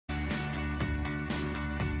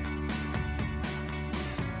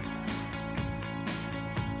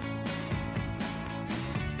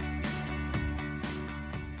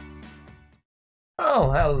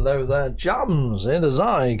Oh, hello there, chums. It is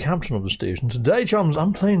I, Captain of the Station. Today, chums,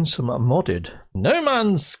 I'm playing some modded No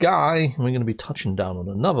Man's Sky. And we're going to be touching down on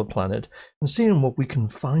another planet and seeing what we can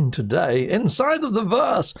find today inside of the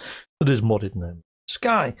verse that is modded No Man's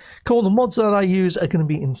Sky. Cool, the mods that I use are going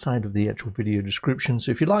to be inside of the actual video description.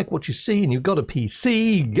 So if you like what you see and you've got a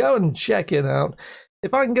PC, go and check it out.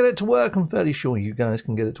 If I can get it to work, I'm fairly sure you guys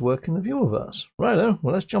can get it to work in the viewerverse. Righto,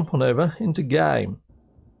 well, let's jump on over into game.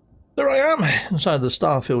 There I am, inside the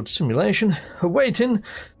Starfield simulation, awaiting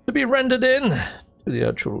to be rendered in to the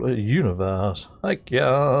actual universe. Heck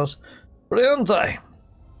yes. Brilliante.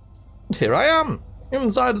 Here I am,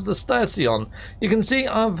 inside of the station. You can see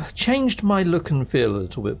I've changed my look and feel a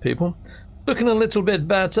little bit, people. Looking a little bit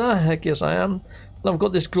better, heck yes I am. And I've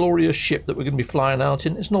got this glorious ship that we're going to be flying out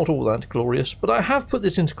in. It's not all that glorious, but I have put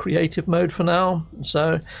this into creative mode for now,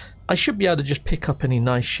 so I should be able to just pick up any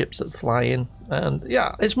nice ships that fly in. And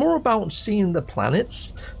yeah, it's more about seeing the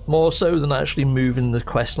planets, more so than actually moving the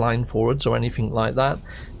quest line forwards or anything like that.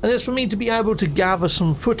 And it's for me to be able to gather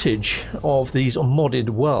some footage of these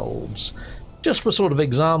modded worlds, just for sort of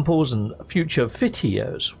examples and future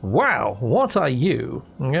videos. Wow, what are you?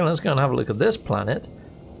 Okay, let's go and have a look at this planet.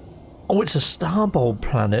 Oh, it's a starbolt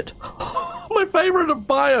planet. My favourite of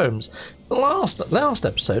biomes. The last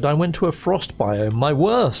episode, I went to a frost biome, my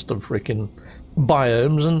worst of freaking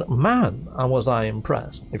biomes, and man, was I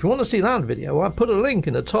impressed. If you want to see that video, I put a link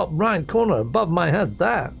in the top right corner above my head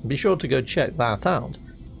there. Be sure to go check that out.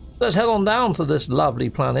 Let's head on down to this lovely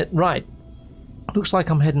planet. Right, looks like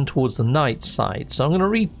I'm heading towards the night side, so I'm going to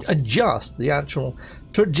readjust the actual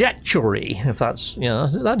trajectory, if that's, you know,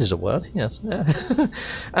 that is a word, yes, yeah.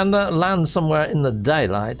 And land somewhere in the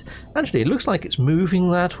daylight. Actually, it looks like it's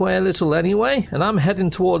moving that way a little anyway, and I'm heading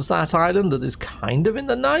towards that island that is kind of in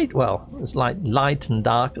the night. Well, it's like light and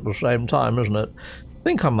dark at the same time, isn't it? I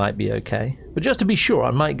think I might be okay, but just to be sure,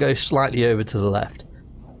 I might go slightly over to the left.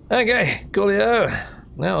 Okay, coolio.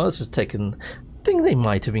 Now this is taken. I think they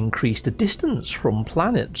might have increased the distance from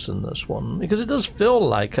planets in this one, because it does feel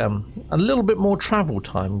like a little bit more travel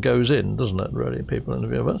time goes in, doesn't it, really, people in the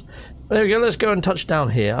viewers? There we go, let's go and touch down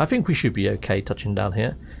here. I think we should be okay touching down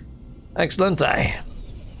here. Excellent, eh?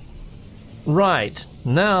 Right,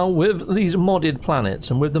 now with these modded planets,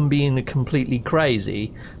 and with them being completely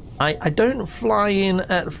crazy, I don't fly in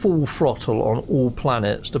at full throttle on all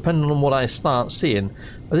planets, depending on what I start seeing.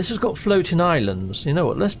 But this has got floating islands. You know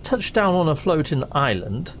what, let's touch down on a floating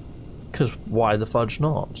island, because why the fudge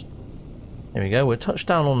not? Here we go, we'll touch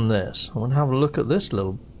down on this. I want to have a look at this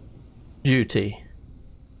little beauty.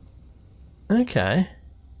 Okay.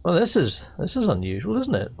 Well, this is unusual,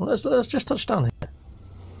 isn't it? Well, let's just touch down here.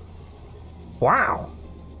 Wow.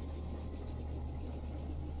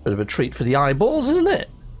 Bit of a treat for the eyeballs, isn't it?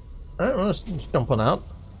 Alright, well, let's jump on out.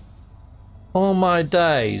 Oh my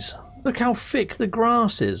days. Look how thick the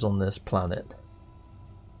grass is on this planet.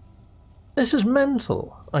 This is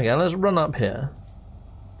mental. Okay, let's run up here.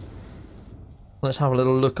 Let's have a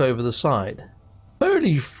little look over the side.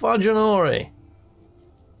 Holy fudgeonori!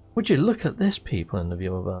 Would you look at this, people in the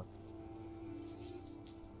viewer?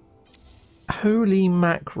 Holy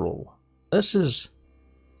mackerel. This is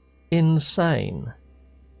insane.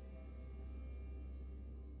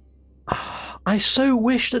 I so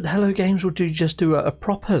wish that Hello Games would just do a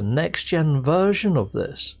proper next-gen version of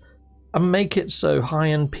this and make it so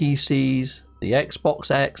high-end PCs, the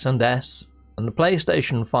Xbox X and S, and the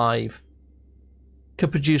PlayStation 5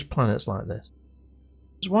 could produce planets like this.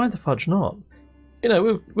 Because why the fudge not? You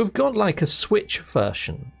know, we've got like a Switch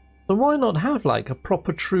version, so why not have like a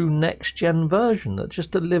proper true next-gen version that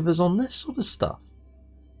just delivers on this sort of stuff?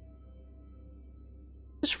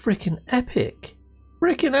 It's freaking epic.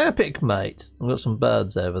 Freaking epic, mate. I've got some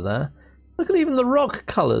birds over there. Look at even the rock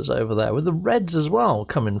colours over there, with the reds as well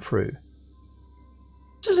coming through.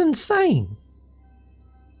 This is insane.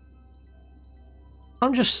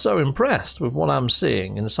 I'm just so impressed with what I'm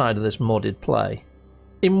seeing inside of this modded play.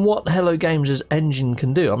 In what Hello Games' engine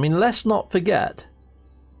can do. I mean, let's not forget,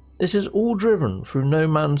 this is all driven through No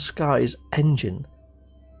Man's Sky's engine.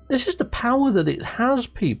 This is the power that it has,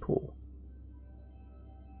 people.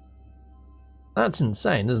 That's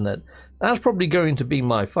insane, isn't it? That's probably going to be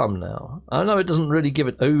my thumbnail. I know it doesn't really give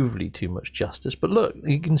it overly too much justice, but look,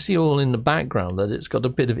 you can see all in the background that it's got a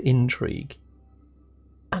bit of intrigue.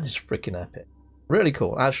 And it's freaking epic. Really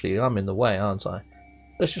cool. Actually, I'm in the way, aren't I?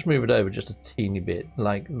 Let's just move it over just a teeny bit,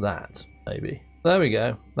 like that, maybe. There we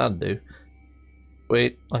go. That'll do.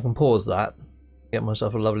 Wait, I can pause that. Get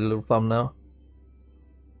myself a lovely little thumbnail.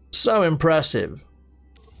 So impressive.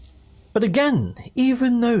 But again,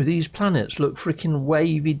 even though these planets look freaking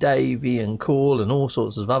wavy-davy and cool and all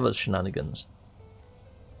sorts of other shenanigans,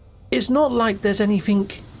 it's not like there's anything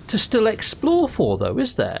to still explore for, though,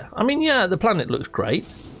 is there? I mean, yeah, the planet looks great.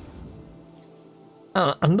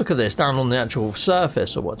 And look at this, down on the actual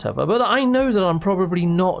surface or whatever, but I know that I'm probably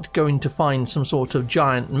not going to find some sort of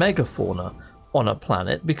giant megafauna on a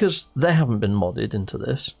planet, because they haven't been modded into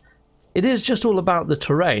this. It is just all about the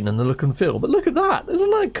terrain and the look and feel. But look at that!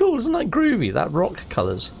 Isn't that cool? Isn't that groovy? That rock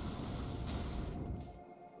colours.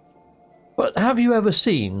 But have you ever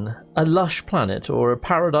seen a lush planet or a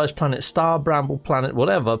paradise planet, star bramble planet,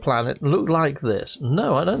 whatever planet look like this?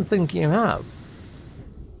 No, I don't think you have.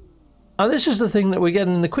 Now this is the thing that we're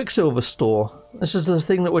getting in the Quicksilver store. This is the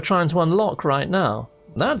thing that we're trying to unlock right now.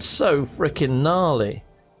 That's so freaking gnarly.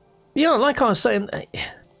 Yeah, like I was saying,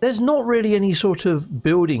 there's not really any sort of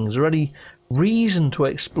buildings or any reason to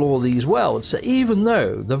explore these worlds. So even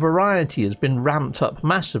though the variety has been ramped up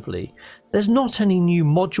massively, there's not any new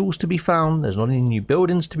modules to be found, there's not any new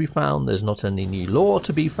buildings to be found, there's not any new lore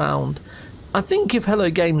to be found. I think if Hello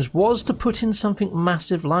Games was to put in something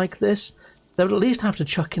massive like this, they would at least have to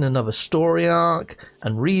chuck in another story arc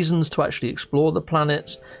and reasons to actually explore the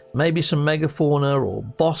planets, maybe some megafauna or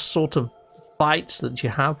boss sort of fights that you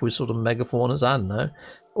have with sort of megafaunas, I don't know,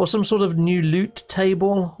 or some sort of new loot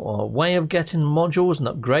table or way of getting modules and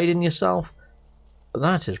upgrading yourself. But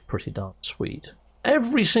that is pretty darn sweet.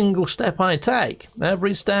 Every single step I take,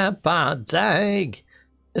 it's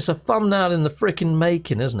a thumbnail in the frickin'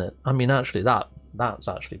 making, isn't it? I mean, actually, that's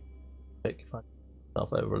actually, if I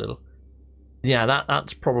myself over a little. Yeah,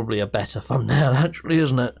 that's probably a better thumbnail, actually,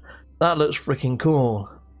 isn't it? That looks freaking cool.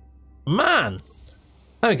 Man!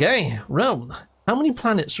 Okay, well, how many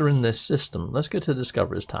planets are in this system? Let's go to the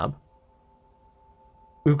Discoveries tab.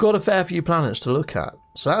 We've got a fair few planets to look at.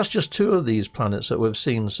 So that's just 2 of these planets that we've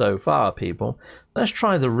seen so far, people. Let's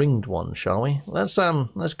try the ringed one, shall we? Let's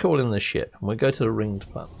call in the ship, and we'll go to the ringed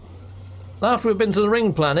planet. After we've been to the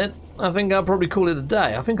ringed planet, I think I'll probably call it a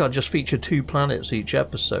day. I think I'll just feature 2 planets each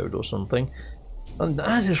episode or something. And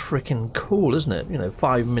that is freaking cool, isn't it? You know,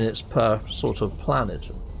 5 minutes per sort of planet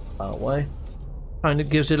that way. Kind of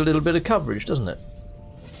gives it a little bit of coverage, doesn't it?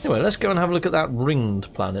 Anyway, let's go and have a look at that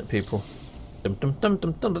ringed planet, people. Dum dum dum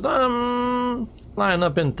dum dum dum dum. Flying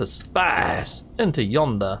up into space, into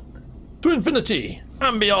yonder, to infinity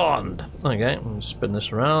and beyond. Okay, we'll spin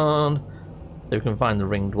this around so we can find the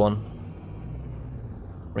ringed one.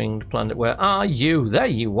 Ringed planet, where are you? There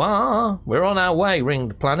you are. We're on our way,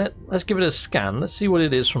 ringed planet. Let's give it a scan. Let's see what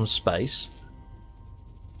it is from space.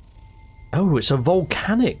 Oh, it's a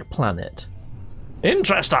volcanic planet.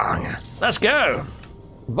 Interesting. Let's go.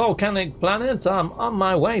 Volcanic planet, I'm on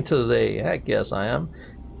my way to the... Heck yes, I am.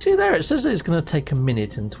 See there, it says it's going to take 1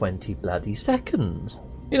 minute and 20 bloody seconds.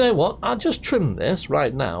 You know what? I'll just trim this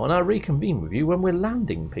right now and I'll reconvene with you when we're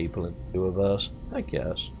landing people in the universe. Heck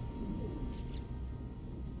yes.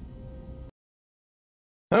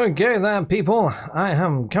 Okay there, people. I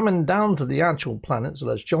am coming down to the actual planet, so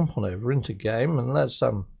let's jump on over into game and let's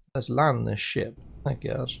land this ship. Heck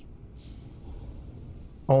yes.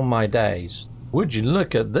 Oh my days. Would you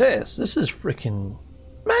look at this? This is freaking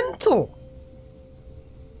mental.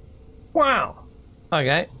 Wow.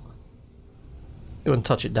 Okay. Go and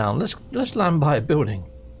touch it down. Let's land by a building.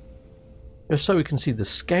 Just so we can see the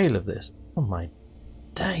scale of this. Oh my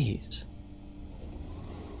days.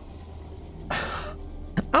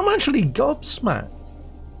 I'm actually gobsmacked.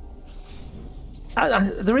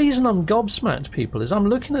 The reason I'm gobsmacked, people, is I'm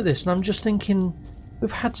looking at this and I'm just thinking,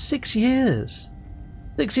 we've had 6 years.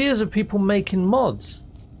 6 years of people making mods.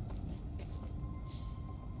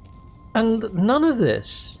 And none of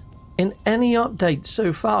this, in any update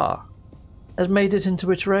so far, has made it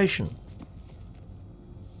into iteration.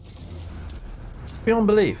 Beyond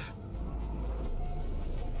belief.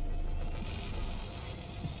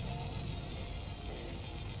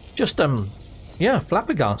 Just, yeah,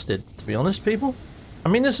 flabbergasted, to be honest, people. I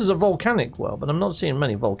mean, this is a volcanic world, but I'm not seeing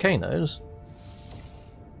many volcanoes.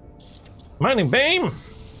 Mining beam!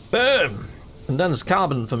 Boom! Condensed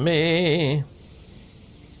carbon for me.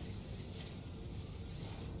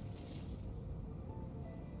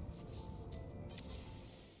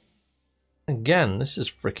 Again, this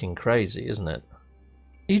is freaking crazy, isn't it?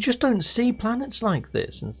 You just don't see planets like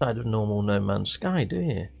this inside of normal No Man's Sky, do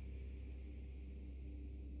you?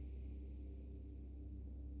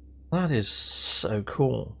 That is so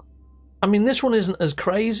cool. I mean, this one isn't as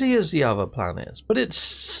crazy as the other planets, but it's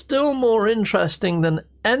still more interesting than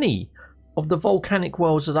any of the volcanic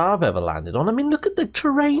worlds that I've ever landed on. I mean, look at the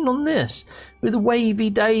terrain on this, with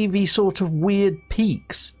wavy-davy sort of weird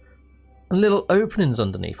peaks and little openings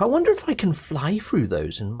underneath. I wonder if I can fly through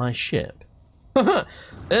those in my ship.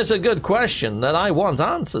 It's a good question that I want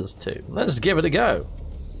answers to. Let's give it a go.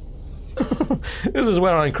 This is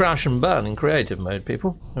where I crash and burn in creative mode,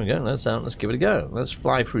 people. There we go. Let's give it a go. Let's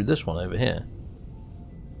fly through this one over here.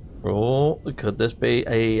 Oh, could this be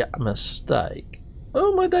a mistake?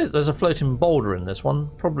 Oh my days! There's a floating boulder in this one.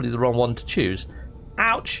 Probably the wrong one to choose.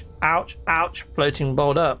 Ouch! Ouch! Ouch! Floating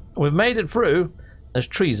boulder. We've made it through. There's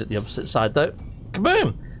trees at the opposite side, though.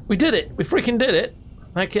 Kaboom! We did it! We freaking did it!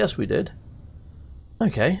 Heck yes, we did.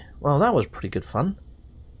 Okay. Well, that was pretty good fun.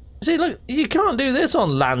 See, look, you can't do this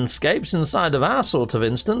on landscapes inside of our sort of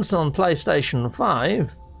instance on PlayStation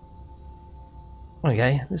 5.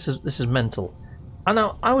 Okay, this is mental. I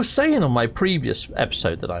know I was saying on my previous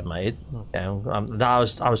episode that I made, okay,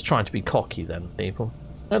 that I was trying to be cocky then, people.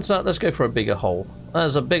 Let's go for a bigger hole.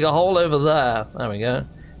 There's a bigger hole over there. There we go.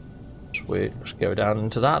 Sweet. Let's go down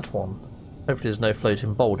into that one. Hopefully there's no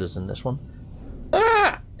floating boulders in this one.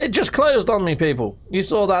 Ah! It just closed on me, people. You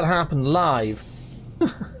saw that happen live.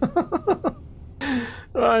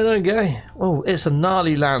 Right, okay. Oh, it's a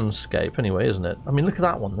gnarly landscape anyway, isn't it? I mean, look at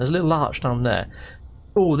that one. There's a little arch down there.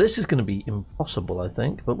 Oh, this is going to be impossible, I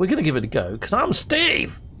think. But we're going to give it a go, because I'm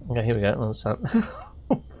Steve! Okay, here we go. That's that.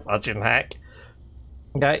 Fudging heck.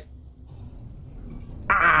 Okay.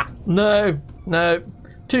 Ah! No! No!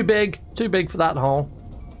 Too big for that hole.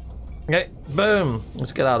 Okay, boom!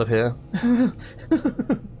 Let's get out of here.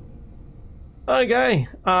 Okay,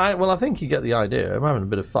 alright, well I think you get the idea. I'm having a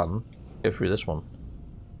bit of fun. Go through this one.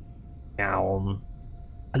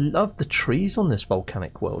 I love the trees on this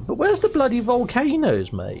volcanic world, but where's the bloody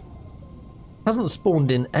volcanoes, mate? Hasn't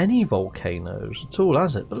spawned in any volcanoes at all,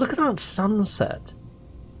 has it? But look at that sunset.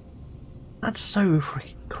 That's so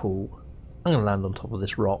freaking cool. I'm going to land on top of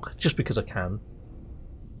this rock, just because I can.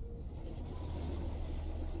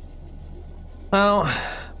 Now,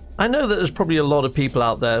 I know that there's probably a lot of people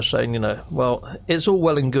out there saying, you know, well, it's all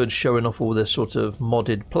well and good showing off all this sort of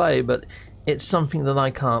modded play, but it's something that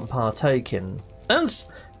I can't partake in. And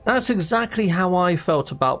that's exactly how I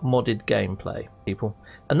felt about modded gameplay, people.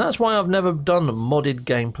 And that's why I've never done modded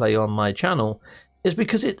gameplay on my channel, is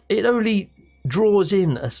because it only draws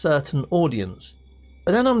in a certain audience.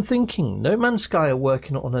 But then I'm thinking, No Man's Sky are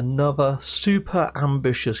working on another super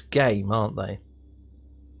ambitious game, aren't they?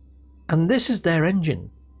 And this is their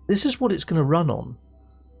engine. This is what it's going to run on.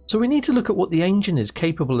 So we need to look at what the engine is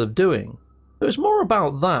capable of doing. So it's more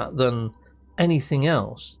about that than anything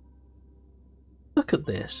else. Look at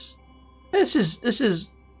this. This is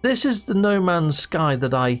the No Man's Sky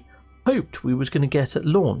that I hoped we was going to get at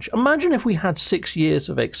launch. Imagine if we had 6 years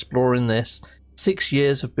of exploring this, 6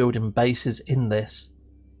 years of building bases in this,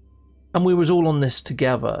 and we was all on this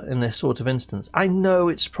together in this sort of instance. I know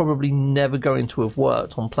it's probably never going to have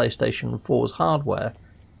worked on PlayStation 4's hardware,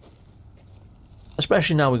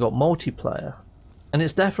 especially now we've got multiplayer, and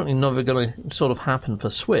it's definitely never going to sort of happen for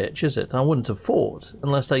Switch, is it? I wouldn't have thought,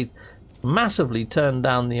 unless they massively turn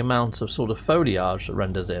down the amount of sort of foliage that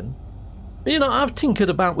renders in. But, you know, I've tinkered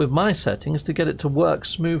about with my settings to get it to work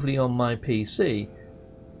smoothly on my PC.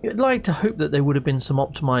 You'd like to hope that there would have been some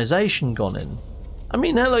optimization gone in. I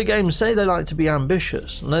mean, Hello Games say they like to be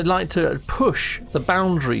ambitious and they'd like to push the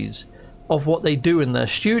boundaries of what they do in their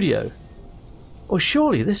studio. Well,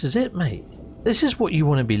 surely this is it, mate. This is what you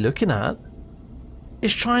want to be looking at.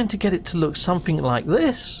 It's trying to get it to look something like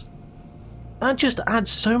this. That just adds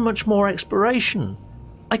so much more exploration.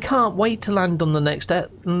 I can't wait to land on the next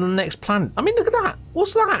planet. I mean, look at that.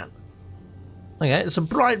 What's that? Okay, it's a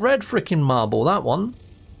bright red freaking marble, that one.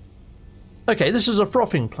 Okay, this is a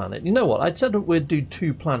frothing planet. You know what? I said that we'd do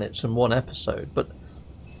 2 planets in one episode, but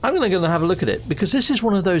I'm going to have a look at it because this is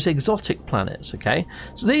one of those exotic planets, okay?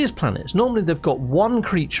 So these planets, normally they've got one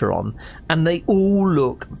creature on and they all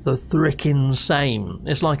look the frickin' same.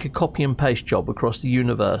 It's like a copy and paste job across the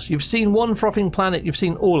universe. You've seen one frothing planet, you've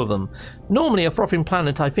seen all of them. Normally a frothing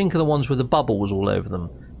planet, I think, are the ones with the bubbles all over them.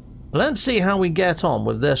 Let's see how we get on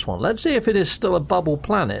with this one. Let's see if it is still a bubble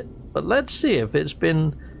planet, but let's see if it's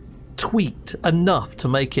been tweaked enough to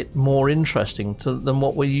make it more interesting than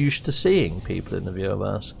what we're used to seeing, people in the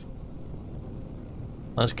viewerverse.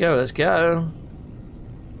 Let's go, let's go.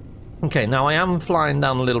 Okay, now I am flying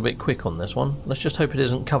down a little bit quick on this one. Let's just hope it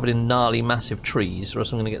isn't covered in gnarly massive trees, or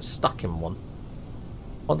else I'm going to get stuck in one.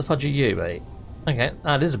 What the fudge are you, mate? Okay,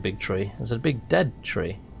 that is a big tree. It's a big dead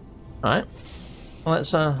tree. Alright, well,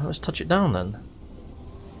 let's touch it down then.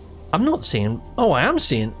 I'm not seeing... Oh, I am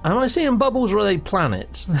seeing... Am I seeing bubbles or are they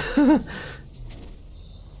planets? Look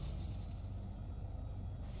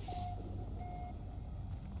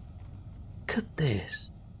at this.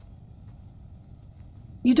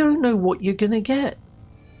 You don't know what you're going to get.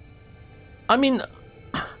 I mean,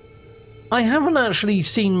 I haven't actually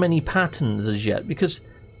seen many patterns as yet because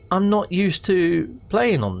I'm not used to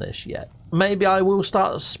playing on this yet. Maybe I will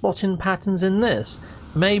start spotting patterns in this.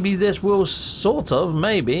 Maybe this will sort of,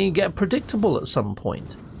 maybe, get predictable at some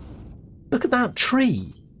point. Look at that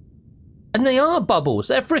tree. And they are bubbles.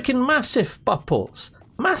 They're freaking massive bubbles.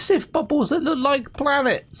 Massive bubbles that look like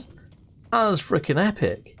planets. That's freaking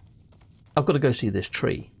epic. I've got to go see this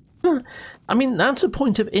tree. I mean, that's a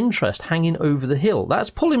point of interest hanging over the hill. That's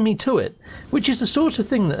pulling me to it, which is the sort of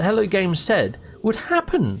thing that Hello Games said would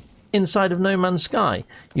happen inside of No Man's Sky.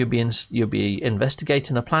 You'll be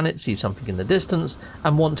investigating a planet, see something in the distance,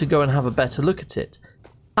 and want to go and have a better look at it.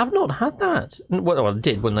 I've not had that. Well, I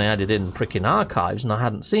did when they added in freaking archives, and I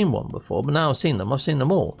hadn't seen one before, but now I've seen them. I've seen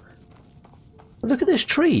them all. But look at this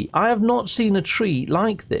tree. I have not seen a tree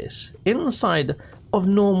like this inside of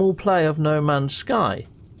normal play of No Man's Sky.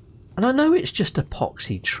 And I know it's just a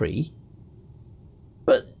epoxy tree,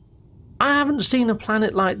 but I haven't seen a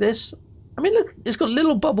planet like this. I mean, look, it's got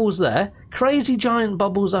little bubbles there, crazy giant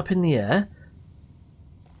bubbles up in the air.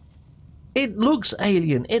 It looks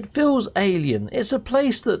alien. It feels alien. It's a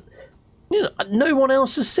place that, you know, no one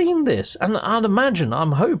else has seen this. And I'd imagine,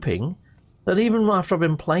 I'm hoping, that even after I've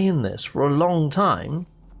been playing this for a long time,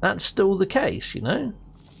 that's still the case, you know?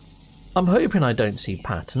 I'm hoping I don't see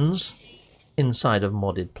patterns inside of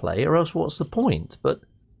modded play, or else what's the point? But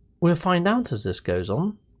we'll find out as this goes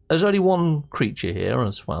on. There's only one creature here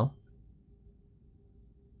as well.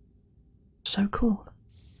 So cool.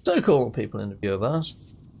 So cool, people in the viewerverse.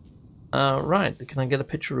 Right, can I get a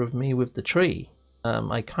picture of me with the tree?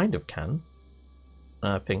 I kind of can.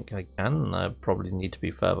 I think I can. I probably need to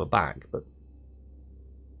be further back, but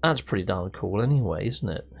that's pretty darn cool anyway, isn't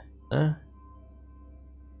it?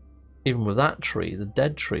 Even with that tree, the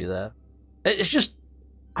dead tree there. It's just...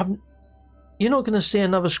 you're not going to see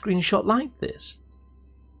another screenshot like this.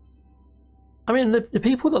 I mean, the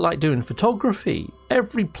people that like doing photography,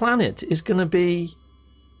 every planet is going to be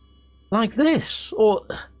like this, or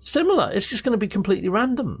similar. It's just going to be completely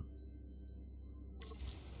random.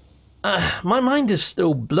 My mind is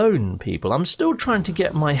still blown, people. I'm still trying to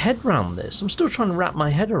get my head around this. I'm still trying to wrap my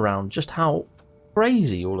head around just how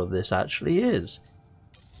crazy all of this actually is.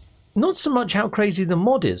 Not so much how crazy the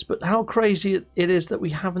mod is, but how crazy it is that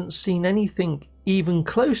we haven't seen anything even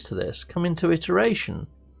close to this come into iteration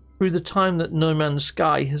through the time that No Man's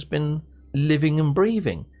Sky has been living and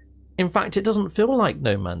breathing. In fact, it doesn't feel like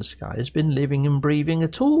No Man's Sky has been living and breathing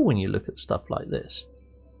at all when you look at stuff like this.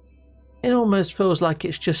 It almost feels like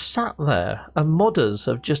it's just sat there and modders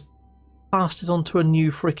have just passed it onto a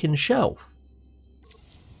new freaking shelf.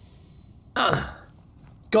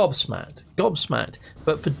 Gobsmacked, gobsmacked,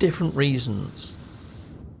 but for different reasons.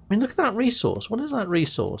 I mean, look at that resource. What is that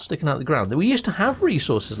resource sticking out the ground? We used to have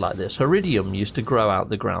resources like this. Iridium used to grow out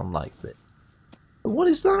the ground like this. But what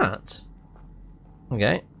is that?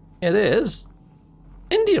 Okay, it is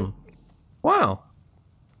indium. Wow.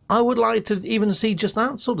 I would like to even see just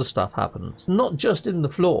that sort of stuff happen. It's not just in the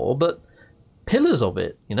floor, but pillars of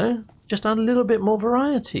it, you know? Just add a little bit more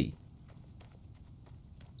variety.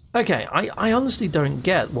 Okay, I honestly don't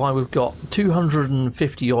get why we've got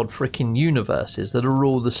 250 odd freaking universes that are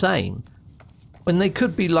all the same, when they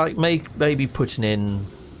could be like maybe putting in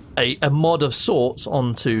a mod of sorts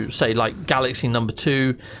onto, say, like Galaxy number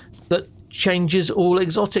 2 that changes all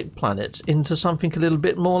exotic planets into something a little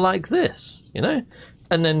bit more like this, you know?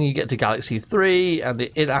 And then you get to Galaxy 3 and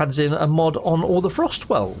it adds in a mod on all the frost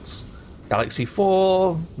worlds. Galaxy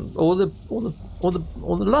 4, all the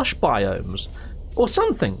lush biomes. Or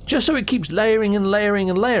something, just so it keeps layering and layering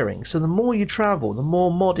and layering. So the more you travel, the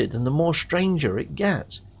more modded and the more stranger it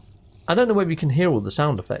gets. I don't know whether you can hear all the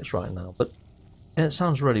sound effects right now, but it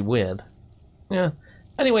sounds really weird. Yeah.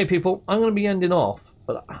 Anyway, people, I'm going to be ending off,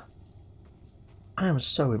 but I am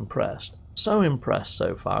so impressed. So impressed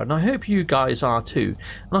so far, and I hope you guys are too.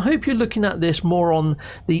 And I hope you're looking at this more on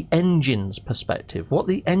the engine's perspective, what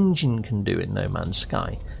the engine can do in No Man's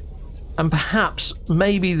Sky. And perhaps,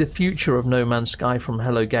 maybe the future of No Man's Sky from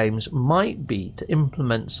Hello Games might be to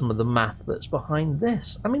implement some of the math that's behind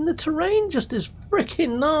this. I mean, the terrain just is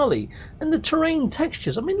freaking gnarly. And the terrain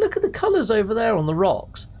textures, I mean, look at the colours over there on the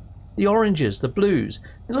rocks. The oranges, the blues.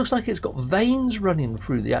 It looks like it's got veins running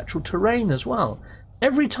through the actual terrain as well.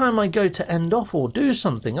 Every time I go to end off or do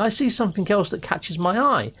something, I see something else that catches my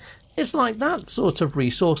eye. It's like that sort of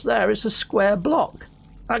resource there. It's a square block.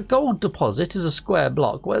 That gold deposit is a square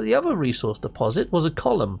block, where the other resource deposit was a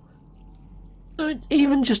column. So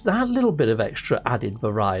even just that little bit of extra added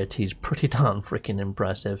variety is pretty darn freaking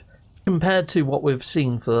impressive compared to what we've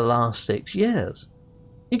seen for the last 6 years.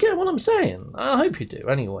 You get what I'm saying? I hope you do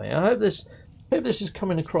anyway. I hope this is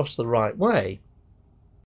coming across the right way.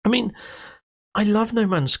 I mean, I love No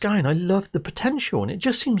Man's Sky and I love the potential, and it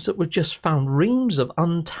just seems that we've just found reams of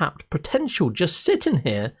untapped potential just sitting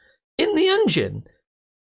here in the engine.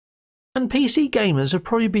 And PC gamers have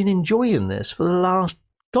probably been enjoying this for the last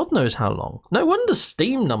God knows how long. No wonder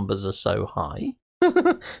Steam numbers are so high.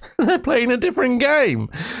 They're playing a different game.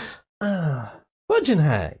 Fudging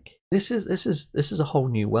heck. This is a whole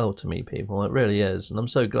new world to me, people. It really is, and I'm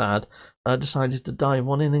so glad I decided to dive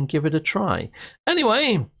on in and give it a try.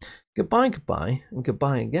 Anyway, goodbye, and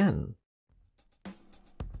goodbye again.